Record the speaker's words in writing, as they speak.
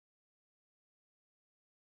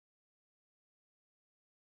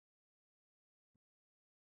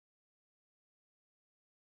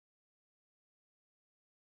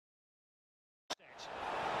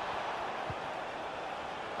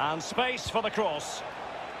And space for the cross.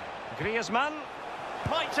 Griezmann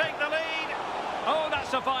might take the lead. Oh,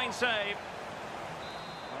 that's a fine save.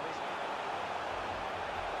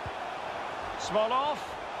 Smolov.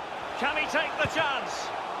 Can he take the chance?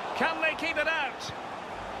 Can they keep it out?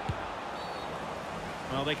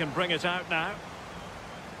 Well, they can bring it out now.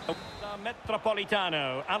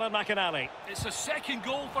 Metropolitano, Alan McInally. It's a second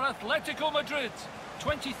goal for Atletico Madrid.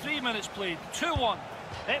 23 minutes played, 2-1.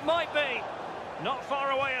 It might be. Not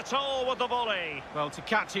far away at all with the volley. Well, to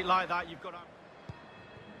catch it like that, you've got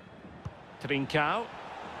to... Trincao.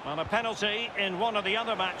 On a penalty in one of the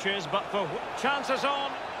other matches, but for chances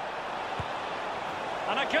on.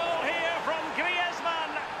 And a goal here from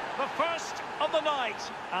Griezmann. The first of the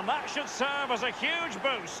night. And that should serve as a huge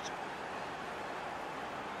boost.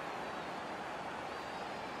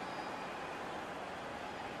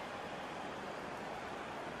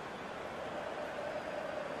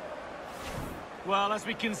 Well, as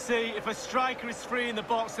we can see, if a striker is free in the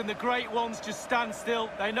box and the great ones just stand still,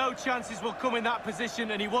 they know chances will come in that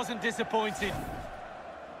position, and he wasn't disappointed.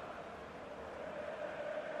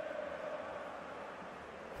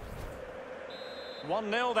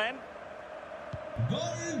 One 0 then.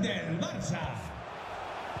 Gol del Barça.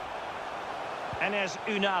 Enes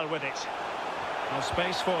Unal with it. No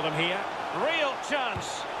space for them here. Real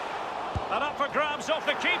chance. And up for grabs off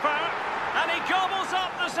the keeper. And he gobbles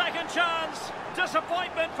up the second chance.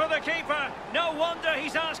 Disappointment for the keeper. No wonder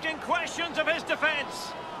he's asking questions of his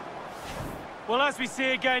defence. Well, as we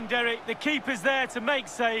see again, Derek, the keeper's there to make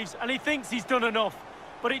saves, and he thinks he's done enough.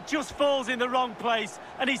 But it just falls in the wrong place,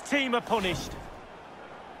 and his team are punished.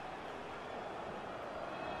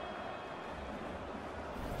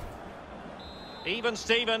 Even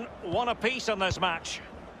Steven, one apiece on this match.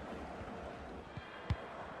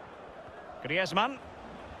 Griezmann.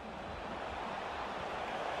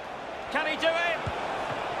 Can he do it?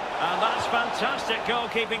 And that's fantastic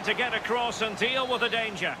goalkeeping to get across and deal with the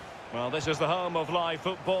danger. Well, this is the home of live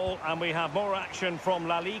football, and we have more action from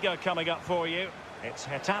La Liga coming up for you. It's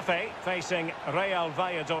Getafe facing Real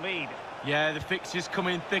Valladolid. Yeah, the fixtures come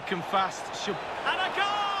in thick and fast. And a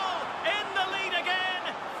goal! In the lead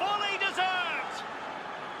again! Fully deserved!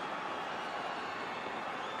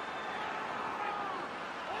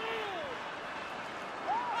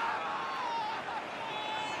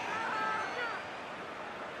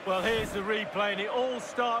 Well, here's the replay, and it all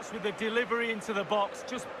starts with the delivery into the box,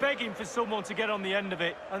 just begging for someone to get on the end of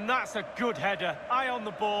it. And that's a good header. Eye on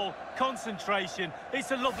the ball, concentration. It's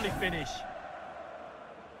a lovely finish.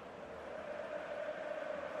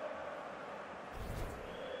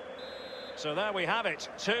 So there we have it,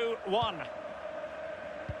 2-1.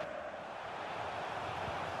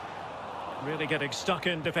 Really getting stuck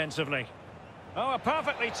in defensively. Oh, a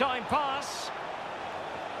perfectly timed pass.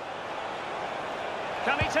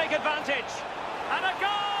 Can he take advantage? And a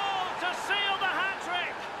goal to seal the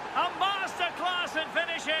hat-trick! A masterclass in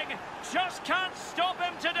finishing. Just can't stop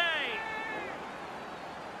him today.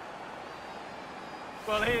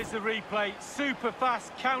 Well, here's the replay. Super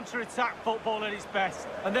fast counter-attack football at its best.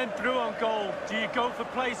 And then through on goal. Do you go for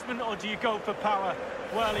placement or do you go for power?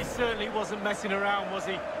 Well, he certainly wasn't messing around, was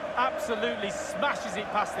he? Absolutely smashes it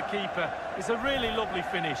past the keeper. It's a really lovely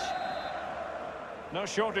finish. No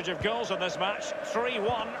shortage of goals in this match.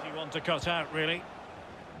 3-1. You want to cut out, really.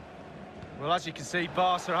 Well, as you can see,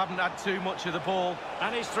 Barca haven't had too much of the ball.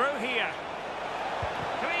 And he's through here.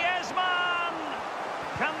 Griezmann!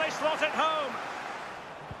 Can they slot it home?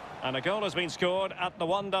 And a goal has been scored at the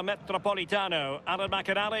Wanda Metropolitano. Alan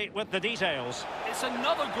McInally with the details. It's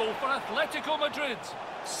another goal for Atletico Madrid.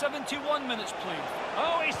 71 minutes played.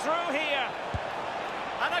 Oh, he's through here.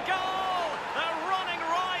 And a goal! They're running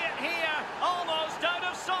riot here. Almost out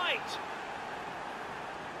of sight.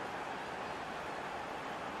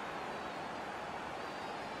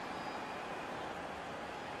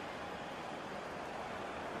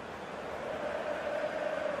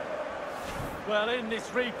 Well, in this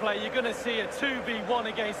replay, you're going to see a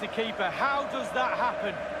 2v1 against the keeper. How does that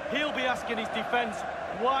happen? He'll be asking his defence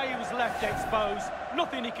why he was left exposed.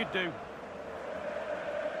 Nothing he could do.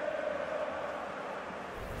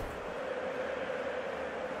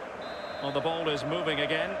 Well, the ball is moving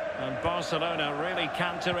again, and Barcelona really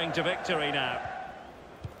cantering to victory now.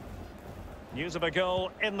 News of a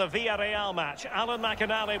goal in the Villarreal match. Alan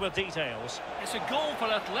McInally with details. It's a goal for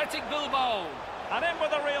Athletic Bilbao. And in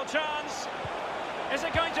with a real chance. Is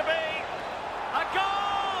it going to be a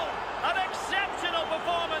goal? An exceptional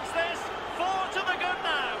performance this. 4 to the good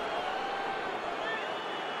now.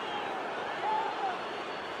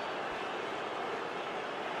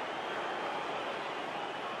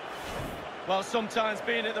 Well, sometimes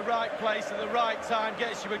being at the right place at the right time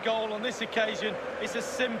gets you a goal. On this occasion, it's a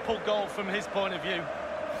simple goal from his point of view.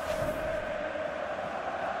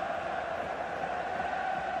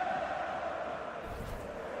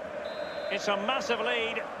 It's a massive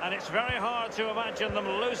lead, and it's very hard to imagine them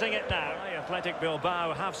losing it now. Athletic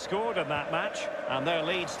Bilbao have scored in that match, and their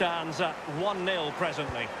lead stands at 1-0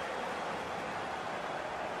 presently.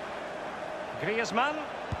 Griezmann,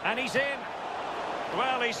 and he's in.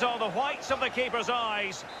 Well, he saw the whites of the keeper's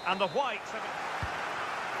eyes, and the whites of...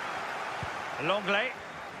 Longley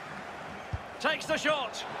takes the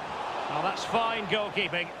shot. Well, that's fine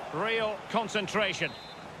goalkeeping, real concentration.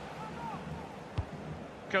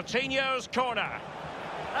 Coutinho's corner.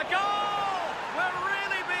 A goal! We're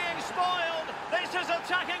really being spoiled. This is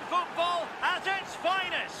attacking football at its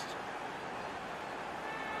finest.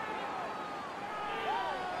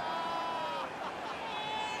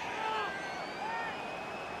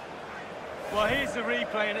 Well, here's the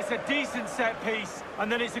replay, and it's a decent set piece,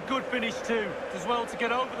 and then it's a good finish too. Does well to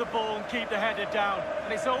get over the ball and keep the header down,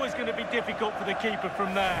 and it's always going to be difficult for the keeper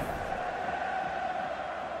from there.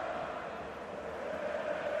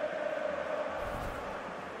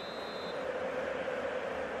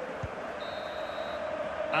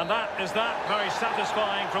 And that is that. Very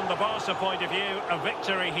satisfying from the Barca point of view. A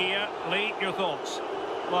victory here. Lee, your thoughts?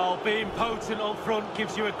 Well, being potent up front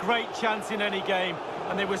gives you a great chance in any game,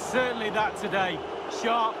 and they were certainly that today.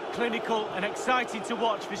 Sharp, clinical, and exciting to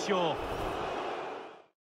watch for sure.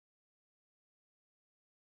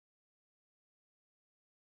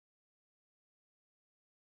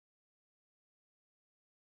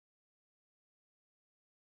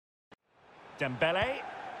 Dembele.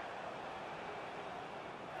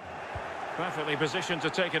 Perfectly positioned to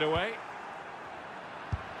take it away.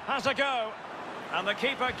 Has a go. And the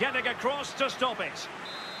keeper getting across to stop it.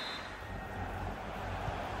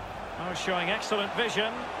 Oh, showing excellent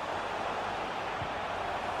vision.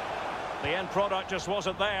 The end product just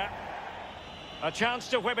wasn't there. A chance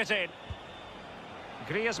to whip it in.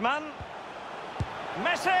 Griezmann.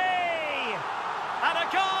 Messi! And a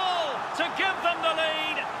goal to give them the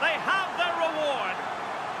lead. They have their reward.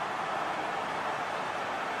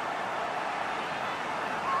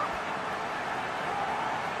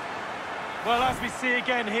 Well, as we see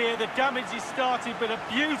again here, the damage is started with a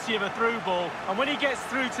beauty of a through ball. And when he gets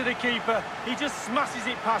through to the keeper, he just smashes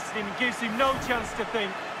it past him and gives him no chance to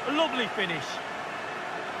think. A lovely finish.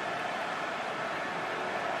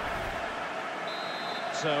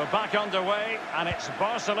 So back underway, and it's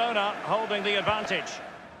Barcelona holding the advantage.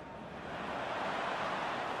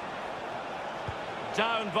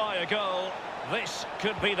 Down by a goal. This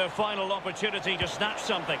could be their final opportunity to snatch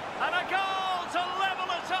something. And a goal to level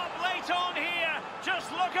it up late on here.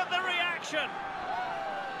 Just look at the reaction.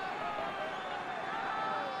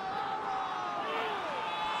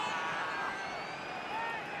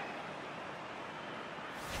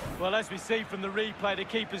 Well, as we see from the replay, the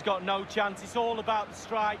keeper's got no chance. It's all about the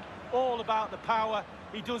strike, all about the power.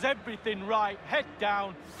 He does everything right. Head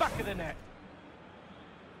down, back of the net.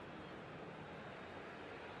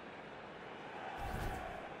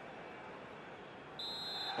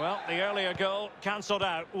 Well, the earlier goal cancelled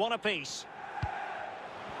out. One apiece.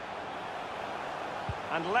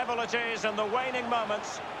 And level it is in the waning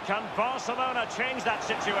moments. Can Barcelona change that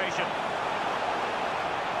situation?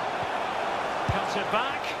 Cuts it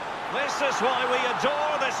back. This is why we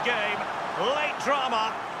adore this game. Late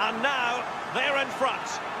drama, and now they're in front.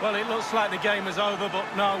 Well, it looks like the game is over, but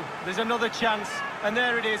no. There's another chance, and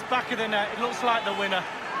there it is, back of the net. It looks like the winner.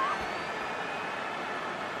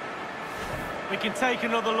 We can take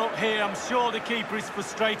another look here. I'm sure the keeper is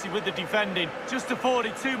frustrated with the defending. Just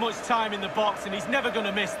afforded too much time in the box, and he's never going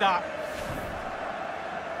to miss that.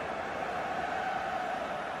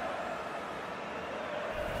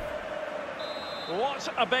 What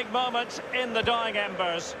a big moment in the dying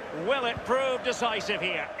embers. Will it prove decisive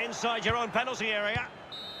here, inside your own penalty area?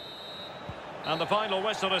 And the final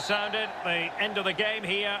whistle has sounded. The end of the game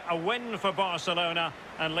here, a win for Barcelona.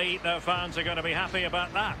 And Lee, their fans are going to be happy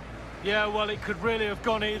about that. Yeah, well, it could really have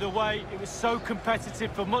gone either way. It was so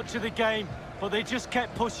competitive for much of the game, but they just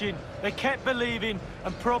kept pushing. They kept believing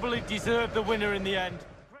and probably deserved the winner in the end.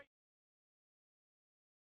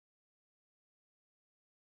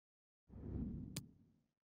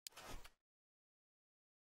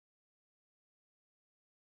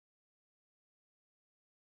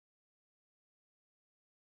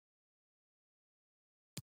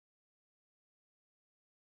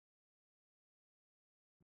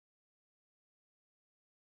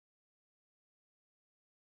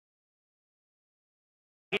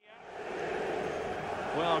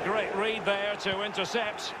 Well, great read there to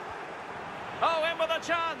intercept. Oh, in with a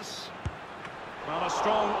chance. Well, a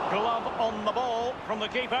strong glove on the ball from the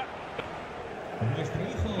keeper.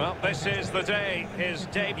 Well, this is the day. His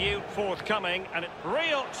debut forthcoming, and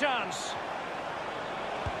real chance.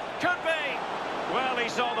 Could be. Well, he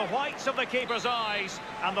saw the whites of the keeper's eyes,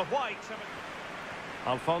 and the whites of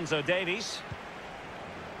Alphonso Davies.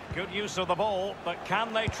 Good use of the ball, but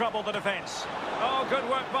can they trouble the defence? Oh, good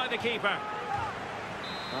work by the keeper.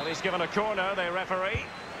 Well, he's given a corner, the referee.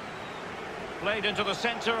 Played into the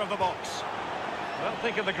centre of the box. I don't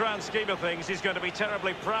think in the grand scheme of things he's going to be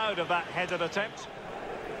terribly proud of that headed attempt.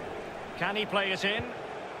 Can he play it in?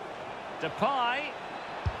 Depay.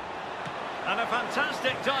 And a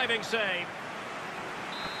fantastic diving save.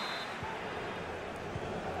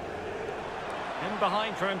 In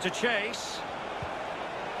behind for him to chase.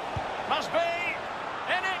 Must be.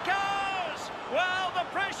 In it goes! Well, the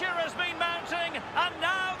pressure has been mounting, and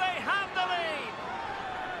now they have the lead.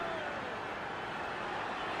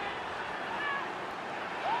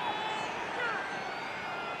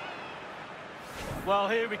 Well,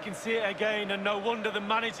 here we can see it again, and no wonder the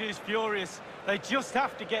manager is furious. They just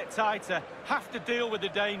have to get tighter, have to deal with the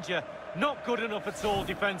danger. Not good enough at all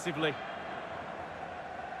defensively.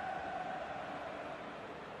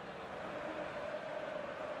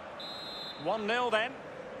 One 1-0 then.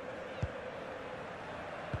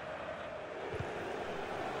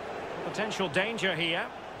 Potential danger here.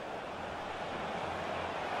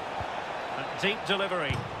 A deep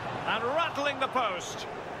delivery. And rattling the post.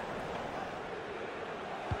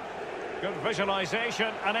 Good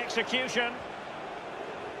visualisation and execution.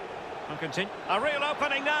 And continue. A real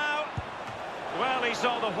opening now. Well, he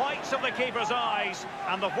saw the whites of the keeper's eyes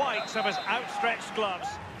and the whites of his outstretched gloves.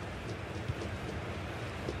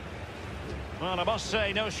 Well, I must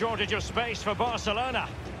say, no shortage of space for Barcelona.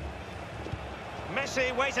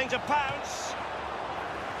 Messi waiting to pounce.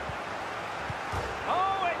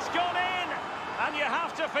 Oh, it's gone in! And you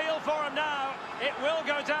have to feel for him now. It will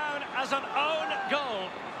go down as an own goal.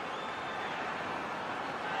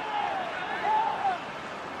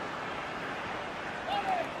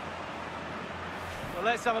 Well,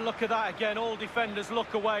 let's have a look at that again. All defenders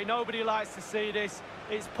look away. Nobody likes to see this.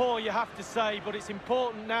 It's poor, you have to say, but it's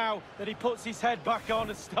important now that he puts his head back on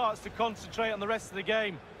and starts to concentrate on the rest of the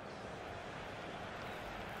game.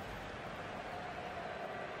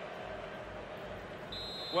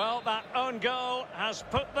 Well, that own goal has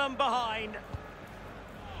put them behind.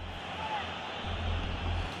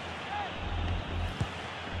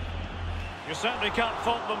 You certainly can't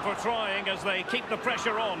fault them for trying as they keep the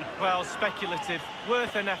pressure on. Well, speculative,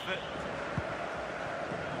 worth an effort.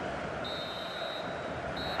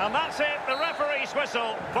 And that's it, the referee's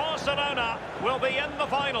whistle. Barcelona will be in the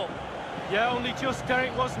final. Yeah, only just,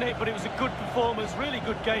 Derek, wasn't it? But it was a good performance, really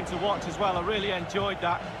good game to watch as well. I really enjoyed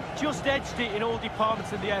that. Just edged it in all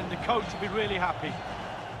departments in the end. The coach will be really happy.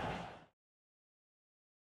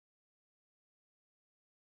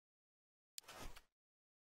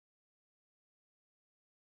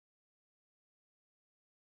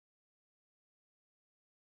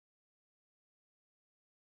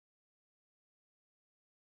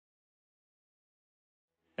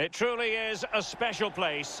 It truly is a special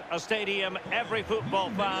place, a stadium every football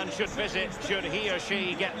fan should visit should he or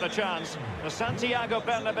she get the chance. The Santiago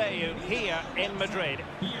Bernabeu here in Madrid.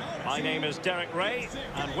 My name is Derek Ray,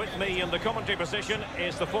 and with me in the commentary position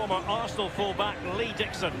is the former Arsenal fullback Lee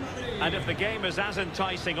Dixon. And if the game is as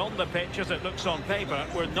enticing on the pitch as it looks on paper,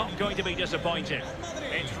 we're not going to be disappointed.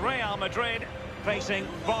 It's Real Madrid facing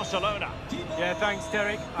Barcelona. Yeah, thanks,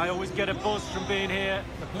 Derek. I always get a buzz from being here.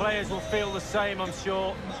 The players will feel the same, I'm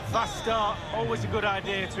sure. Fast start, always a good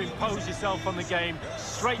idea to impose yourself on the game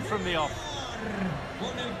straight from the off.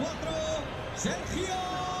 Con el 4, Sergio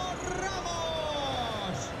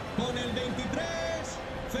Ramos. Con el 23,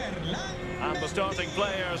 Ferland. And the starting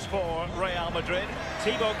players for Real Madrid.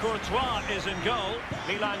 Thibaut Courtois is in goal.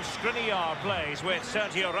 Milan Skriniar plays with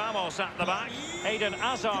Sergio Ramos at the back. Eden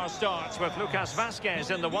Hazard starts with Lucas Vazquez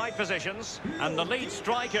in the wide positions. And the lead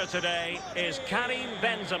striker today is Karim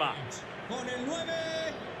Benzema. Con el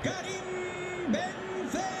 9, Karim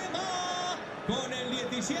Benzema. Con el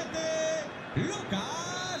 17,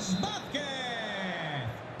 Lucas Vazquez.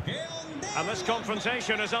 And this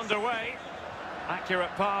confrontation is underway. Accurate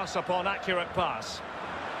pass upon accurate pass.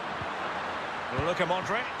 Luka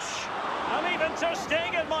Modric. And even Ter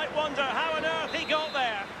Stegen might wonder how on earth he got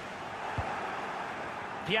there.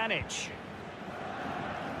 Pjanic.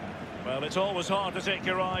 Well, it's always hard to take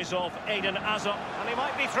your eyes off Eden Hazard. And he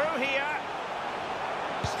might be through here.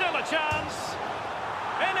 Still a chance.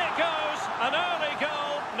 In it goes. An early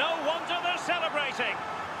goal. No wonder they're celebrating.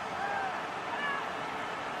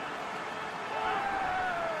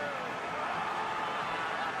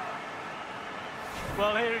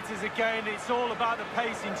 Well, here it is again. It's all about the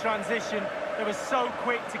pace in transition. They were so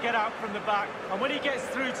quick to get out from the back. And when he gets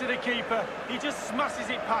through to the keeper, he just smashes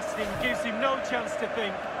it past him, gives him no chance to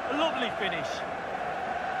think. A lovely finish.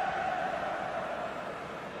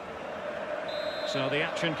 So the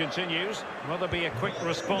action continues. Will there be a quick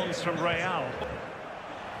response from Real?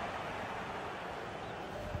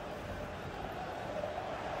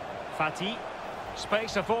 Fati.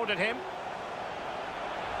 Space afforded him.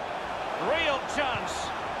 Real chance.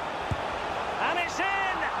 And it's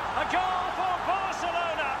in! A goal for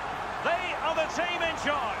Barcelona. They are the team in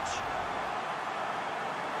charge.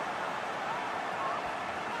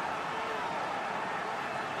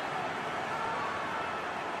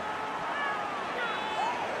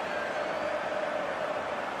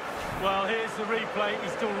 Well, here's the replay.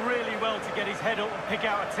 He's done really well to get his head up and pick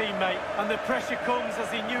out a teammate. And the pressure comes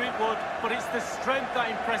as he knew it would, but it's the strength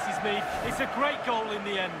that impresses me. It's a great goal in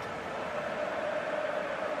the end.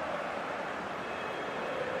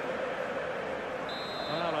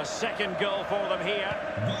 Well, a second goal for them here.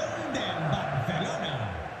 Gol del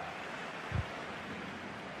Barcelona.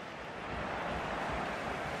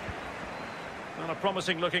 Well, a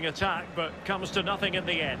promising looking attack, but comes to nothing in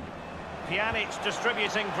the end. Pjanic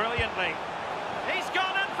distributing brilliantly. He's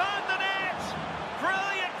gone and found the net!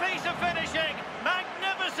 Brilliant piece of finishing!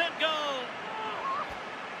 Magnificent goal!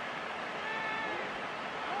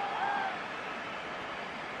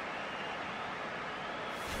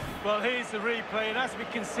 Well, here's the replay, and as we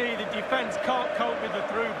can see, the defence can't cope with the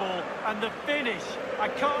through ball. And the finish, I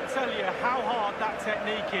can't tell you how hard that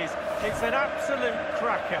technique is. It's an absolute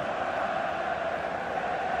cracker.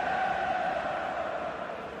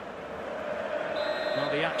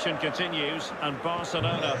 Well, the action continues, and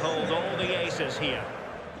Barcelona hold all the aces here.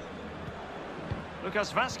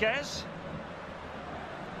 Lucas Vazquez.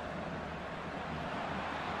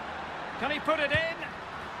 Can he put it in?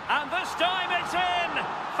 And this time it's in!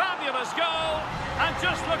 Fabulous goal! And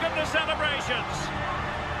just look at the celebrations.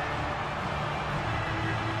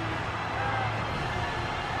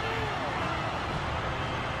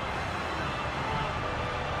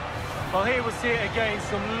 Well, here we'll see it again,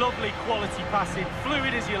 some lovely quality passing,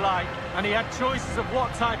 fluid as you like, and he had choices of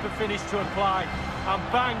what type of finish to apply.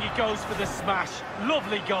 And bang, he goes for the smash.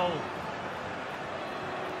 Lovely goal.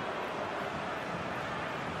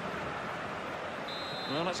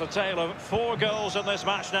 Well, it's a tale of 4 goals in this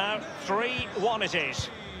match now. 3-1 it is.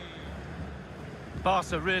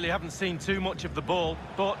 Barca really haven't seen too much of the ball,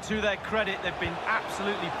 but to their credit, they've been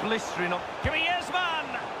absolutely blistering up.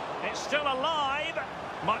 Griezmann! It's still alive.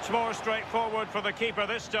 Much more straightforward for the keeper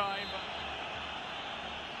this time.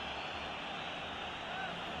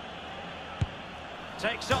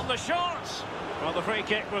 Takes on the shot. Well, the free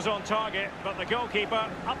kick was on target, but the goalkeeper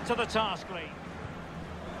up to the task, Lee.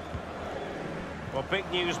 Well, big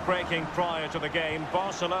news breaking prior to the game.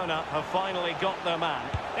 Barcelona have finally got their man.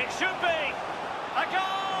 It should be! A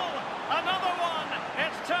goal! Another one!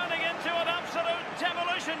 It's turning into an absolute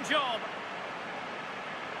demolition job.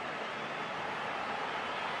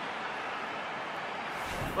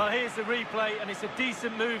 Well, here's the replay, and it's a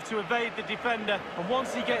decent move to evade the defender. And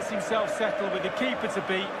once he gets himself settled with the keeper to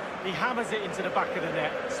beat, he hammers it into the back of the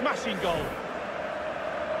net. Smashing goal.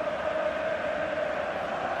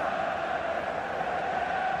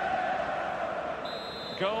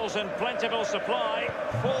 Goals in plentiful supply.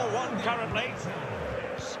 4-1 currently.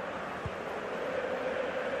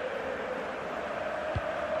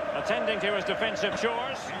 Attending to his defensive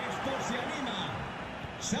chores.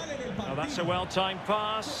 Oh, that's a well-timed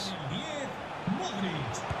pass.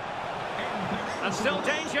 And still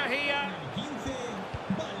danger here.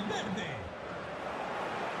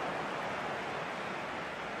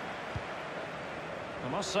 I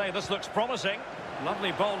must say, this looks promising.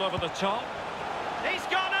 Lovely ball over the top. He's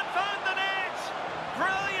gone and found the net!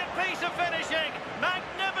 Brilliant piece of finishing!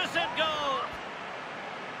 Magnificent goal!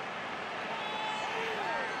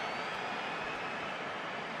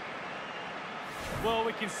 Well,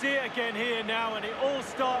 we can see it again here now, and it all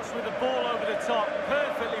starts with the ball over the top,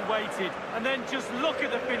 perfectly weighted. And then just look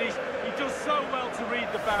at the finish. He does so well to read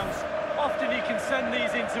the bounce. Often he can send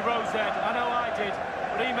these into Rosette. I know I did,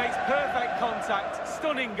 but he makes perfect contact.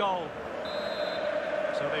 Stunning goal.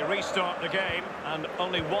 So they restart the game, and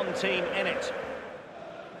only one team in it.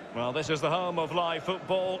 Well, this is the home of live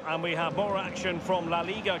football, and we have more action from La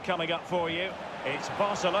Liga coming up for you. It's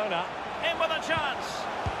Barcelona in with a chance.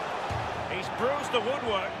 He's bruised the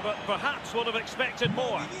woodwork, but perhaps would have expected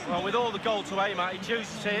more. Well, with all the goal to aim at, he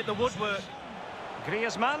chooses to hit the woodwork.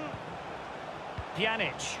 Griezmann.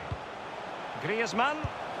 Pjanic. Griezmann.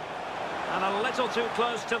 And a little too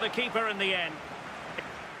close to the keeper in the end.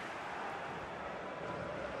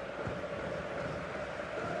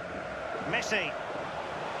 Messi.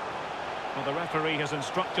 Well, the referee has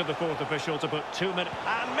instructed the fourth official to put 2 minutes...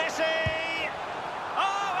 And Messi!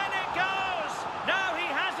 Oh, and it goes! Now he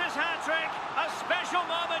has his hat-trick. A special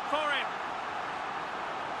moment for him.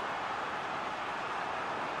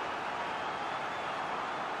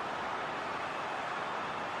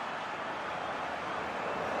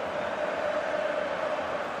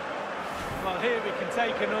 Well, here we can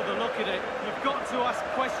take another look at it. You've got to ask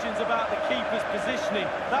questions about the keeper's positioning.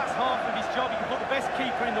 That's half of his job. You can put the best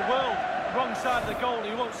keeper in the world wrong side of the goal,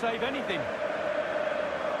 he won't save anything.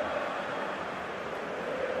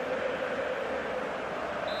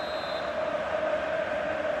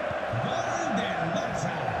 Gol del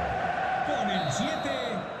Barça. Con el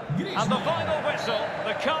 7, Griezmann. And the final whistle,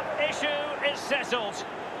 the cup issue is settled.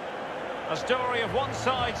 A story of one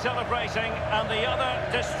side celebrating and the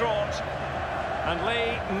other distraught. And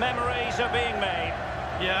Lee, memories are being made.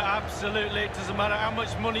 Yeah, absolutely. It doesn't matter how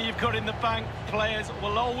much money you've got in the bank. Players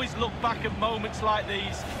will always look back at moments like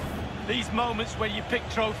these. These moments where you pick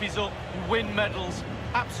trophies up, you win medals.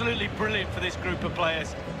 Absolutely brilliant for this group of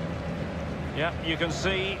players. Yeah, you can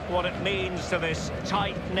see what it means to this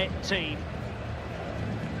tight-knit team.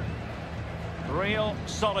 Real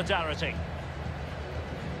solidarity.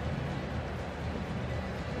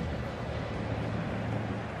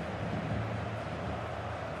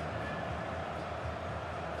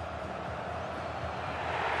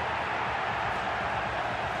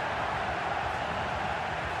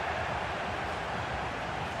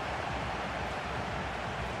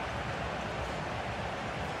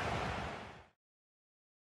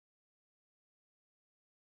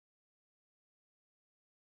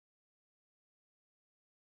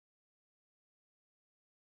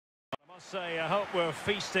 I must say, I hope we're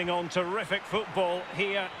feasting on terrific football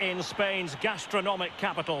here in Spain's gastronomic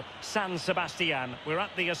capital, San Sebastian. We're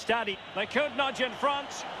at the Estadio. They could nudge in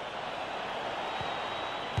front.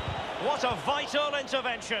 What a vital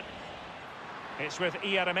intervention. It's with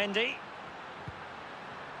Ieramendi.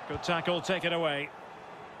 Good tackle taken away.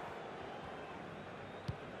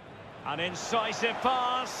 An incisive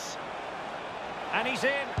pass. And he's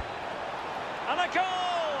in. And a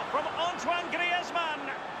goal from Antoine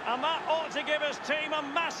Griezmann. And that ought to give his team a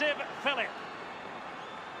massive fillip.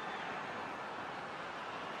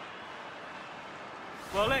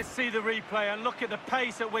 Well, let's see the replay and look at the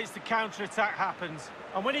pace at which the counter-attack happens.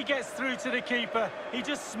 And when he gets through to the keeper, he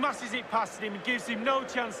just smashes it past him and gives him no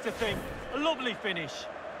chance to think. A lovely finish.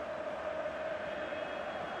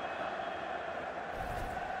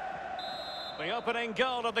 The opening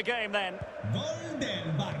goal of the game then. Gol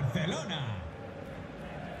del Barcelona.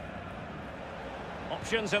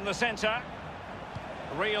 Options in the centre.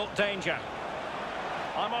 Real danger.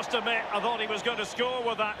 I must admit, I thought he was going to score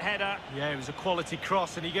with that header. Yeah, it was a quality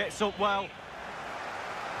cross and he gets up well.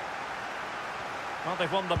 Well,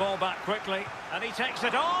 they've won the ball back quickly. And he takes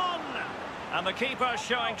it on! And the keeper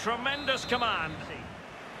showing tremendous command.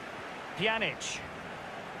 Pjanic.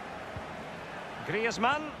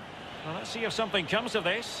 Griezmann. Well, let's see if something comes of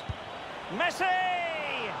this. Messi!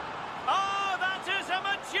 Oh, that is a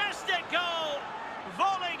majestic goal!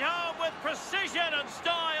 Volleyed home with precision and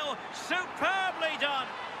style. Superbly done.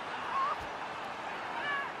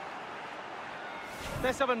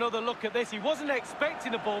 Let's have another look at this. He wasn't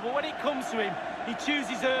expecting the ball, but when it comes to him, he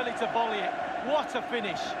chooses early to volley it. What a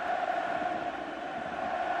finish.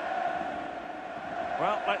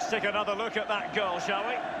 Well, let's take another look at that goal, shall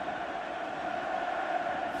we?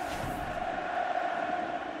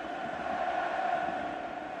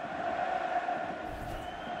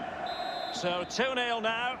 So 2-0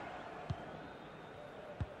 now.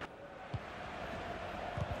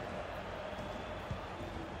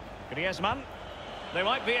 Griezmann. They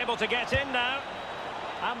might be able to get in now.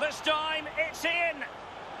 And this time, it's in.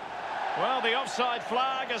 Well, the offside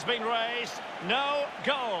flag has been raised. No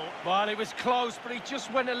goal. Well, it was close, but he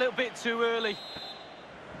just went a little bit too early.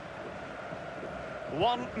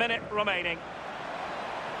 1 minute remaining.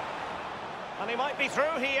 And he might be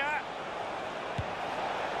through here.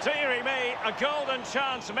 Deary me, a golden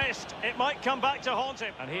chance missed. It might come back to haunt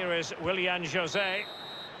him. And here is Willian José.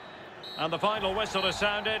 And the final whistle has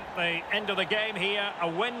sounded. The end of the game here, a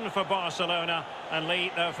win for Barcelona. And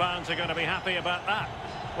Lee, their fans are going to be happy about that.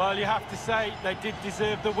 Well, you have to say they did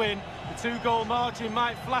deserve the win. The 2-goal margin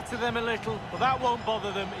might flatter them a little, but that won't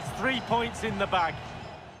bother them. It's 3 points in the bag.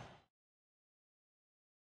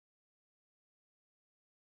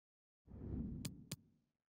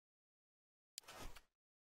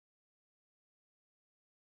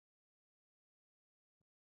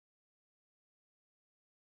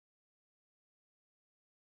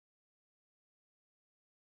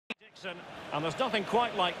 And there's nothing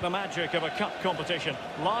quite like the magic of a cup competition.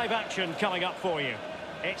 Live action coming up for you.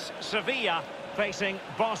 It's Sevilla facing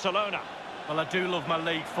Barcelona. Well, I do love my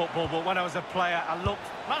league football, but when I was a player, I looked...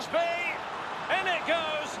 Must be! In it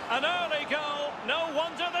goes! An early goal. No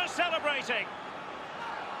wonder they're celebrating.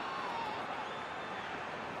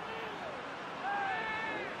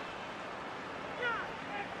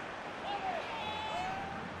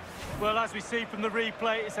 Well, as we see from the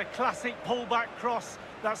replay, it's a classic pullback cross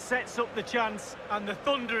that sets up the chance, and the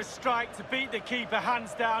thunderous strike to beat the keeper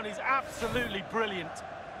hands down is absolutely brilliant.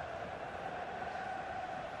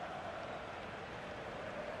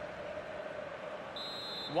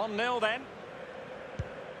 One 0 then.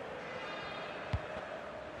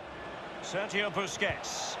 Sergio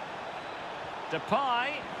Busquets.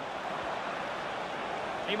 Depay.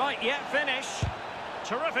 He might yet finish.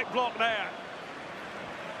 Terrific block there.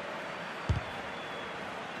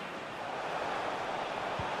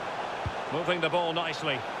 Moving the ball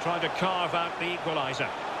nicely, trying to carve out the equaliser.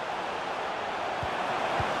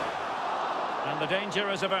 And the danger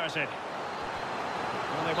is averted.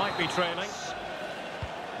 Well, they might be trailing.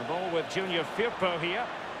 The ball with Junior Firpo here.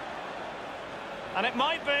 And it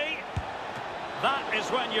might be. That is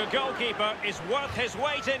when your goalkeeper is worth his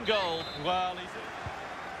weight in gold. Well,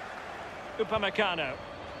 he's... Upamecano.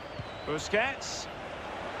 Busquets.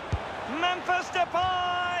 Memphis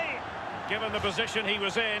Depay! Given the position he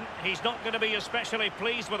was in, he's not going to be especially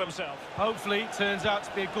pleased with himself. Hopefully, it turns out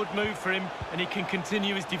to be a good move for him, and he can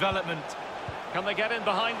continue his development. Can they get in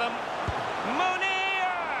behind them?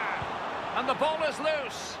 Munir! And the ball is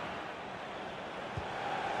loose.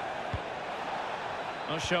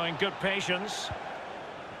 Oh, showing good patience.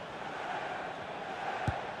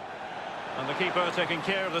 And the keeper taking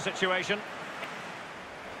care of the situation.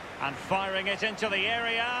 And firing it into the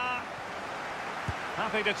area.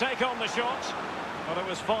 Happy to take on the shot, but it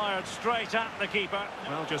was fired straight at the keeper.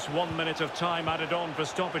 Well, just 1 minute of time added on for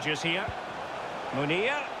stoppages here.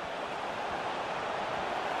 Munir.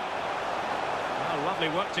 Well, lovely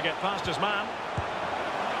work to get past his man.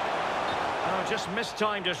 Oh, just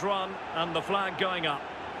mistimed his run, and the flag going up.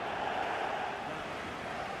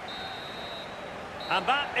 And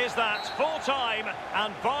that is that, full time,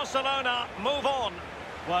 and Barcelona move on.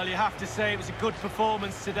 Well, you have to say it was a good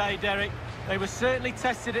performance today, Derek. They were certainly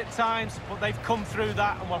tested at times, but they've come through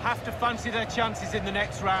that and will have to fancy their chances in the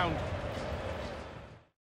next round.